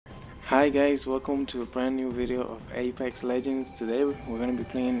Hi guys, welcome to a brand new video of Apex Legends. Today we're going to be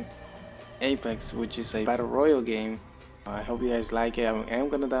playing Apex, which is a battle royale game. I hope you guys like it. I am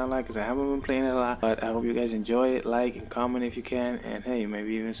going to download because I haven't been playing it a lot, but I hope you guys enjoy it. Like and comment if you can, and hey,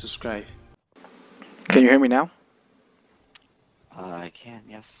 maybe even subscribe. Can you hear me now? I can,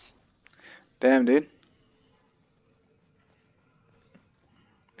 yes. Damn, dude.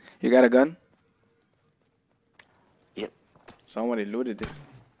 You got a gun? Yep. Somebody looted this.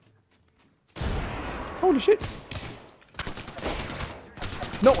 Holy shit.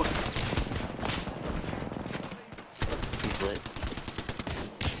 No one. He's lit.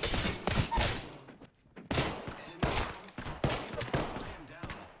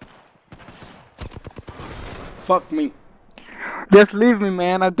 Fuck me. Just leave me,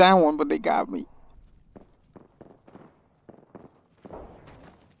 man. I down one, but they got me.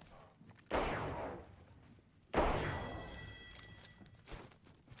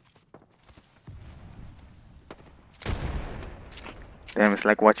 Damn, it's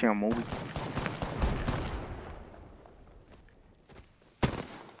like watching a movie.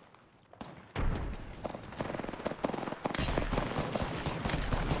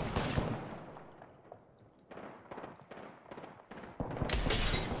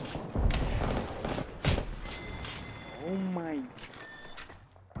 Oh my.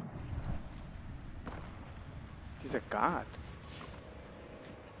 He's a god.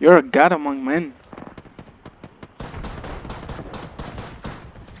 You're a god among men.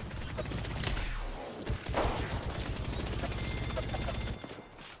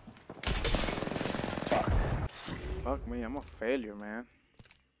 Fuck me, I'm a failure, man.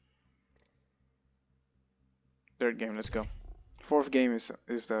 Third game, let's go. Fourth game is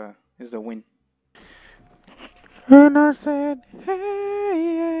the win. And I said, hey,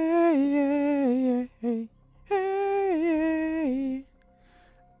 hey, hey, hey, hey.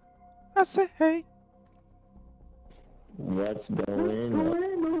 I said, hey. What's going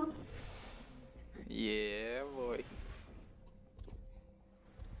on? Yeah, boy.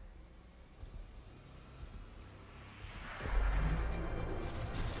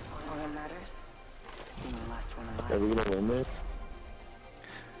 All that matters. Being the last one alive. Are we gonna win this?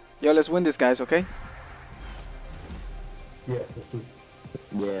 Yo, let's win this, guys, okay? Yeah, let's do it.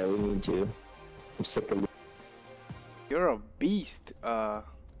 Yeah, we need to. I'm sick of You're a beast,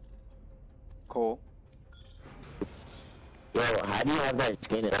 Cole. Yo, how do you have that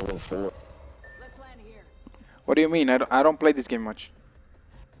skin at level 4? Let's land here. What do you mean? I don't play this game much.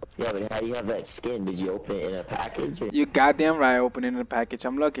 Yeah, but how do you have that skin? Did you open it in a package? Or... You goddamn right, opening the package.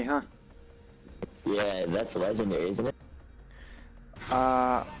 I'm lucky, huh? Yeah, that's legendary, isn't it?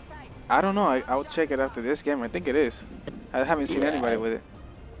 I don't know. I'll check it after this game. I think it is. I haven't seen anybody with it.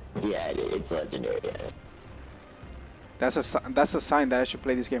 Yeah, it's legendary, yeah. That's a sign that I should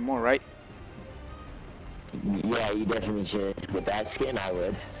play this game more, right? Yeah, you definitely should. With that skin, I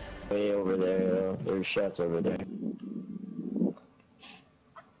would. Way over there, there's shots over there.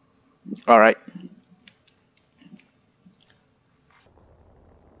 All right.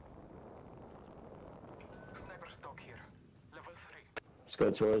 Let's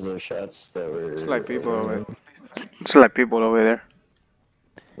go towards those shots that were... It's like people over. It's like people over there.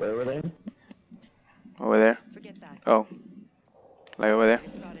 Where were they? Over there. Forget that. Oh, like over there.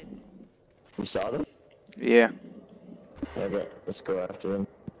 You saw them? Yeah. Okay, let's go after them.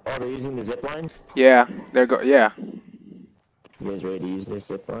 Oh, they're using the zip line? Yeah. They're go. Yeah. You guys ready to use this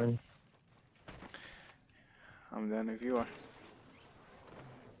zip line? I'm done if you are.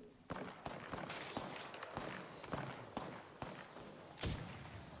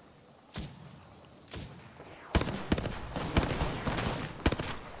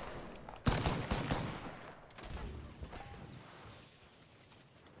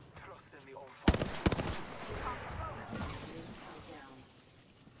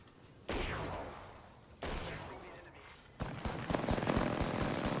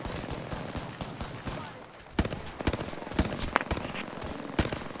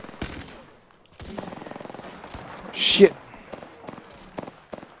 Shit.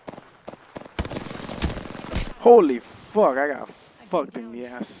 Holy fuck, I got fucked in the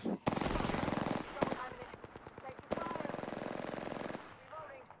ass.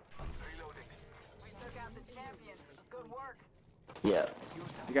 Yeah.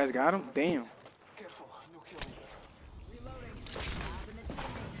 You guys got him? Damn.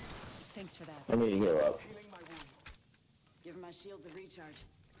 Thanks for that. I need to heal up. Give my shields a recharge.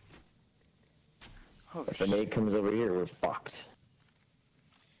 Oh If a shit. nade comes over here, we're fucked.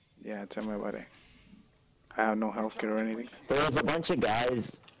 Yeah, tell me about it. I have no healthcare or anything. There was a bunch of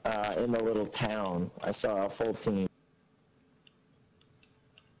guys in the little town. I saw a full team.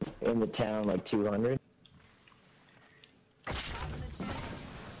 in the town, like 200.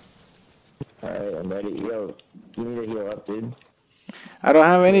 Alright, I'm ready. Yo, you need to heal up, dude. I don't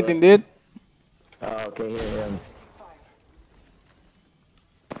have anything, dude. Oh, okay, here,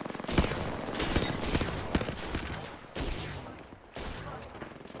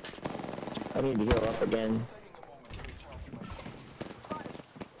 I need to heal up again.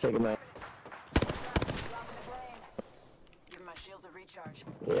 Take him out. Give my shields a recharge.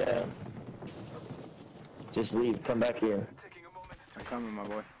 Yeah. Just leave. Come back here. I'm coming, my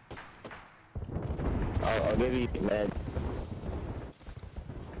boy. I'll give you meds.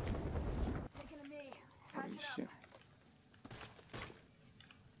 Holy shit.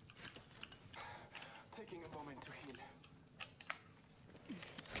 Taking a moment to heal.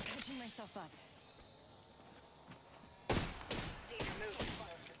 Catching myself up. Danger move.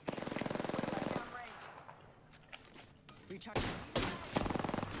 Recharge.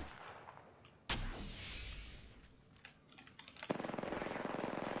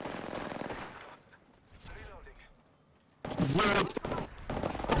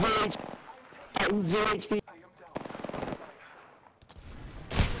 Zero HP.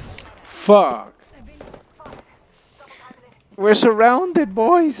 Fuck. We're surrounded,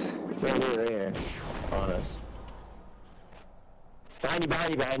 boys. Right here, right here. On us. Behind you,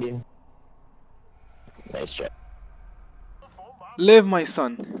 behind you, behind you. Nice try. Live, my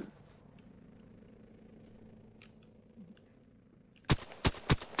son.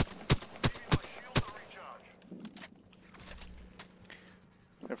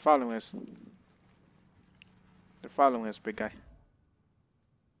 They're following us. They're following us, big guy.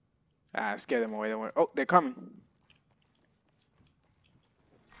 Ah, scare them away. Don't worry. Oh, they're coming.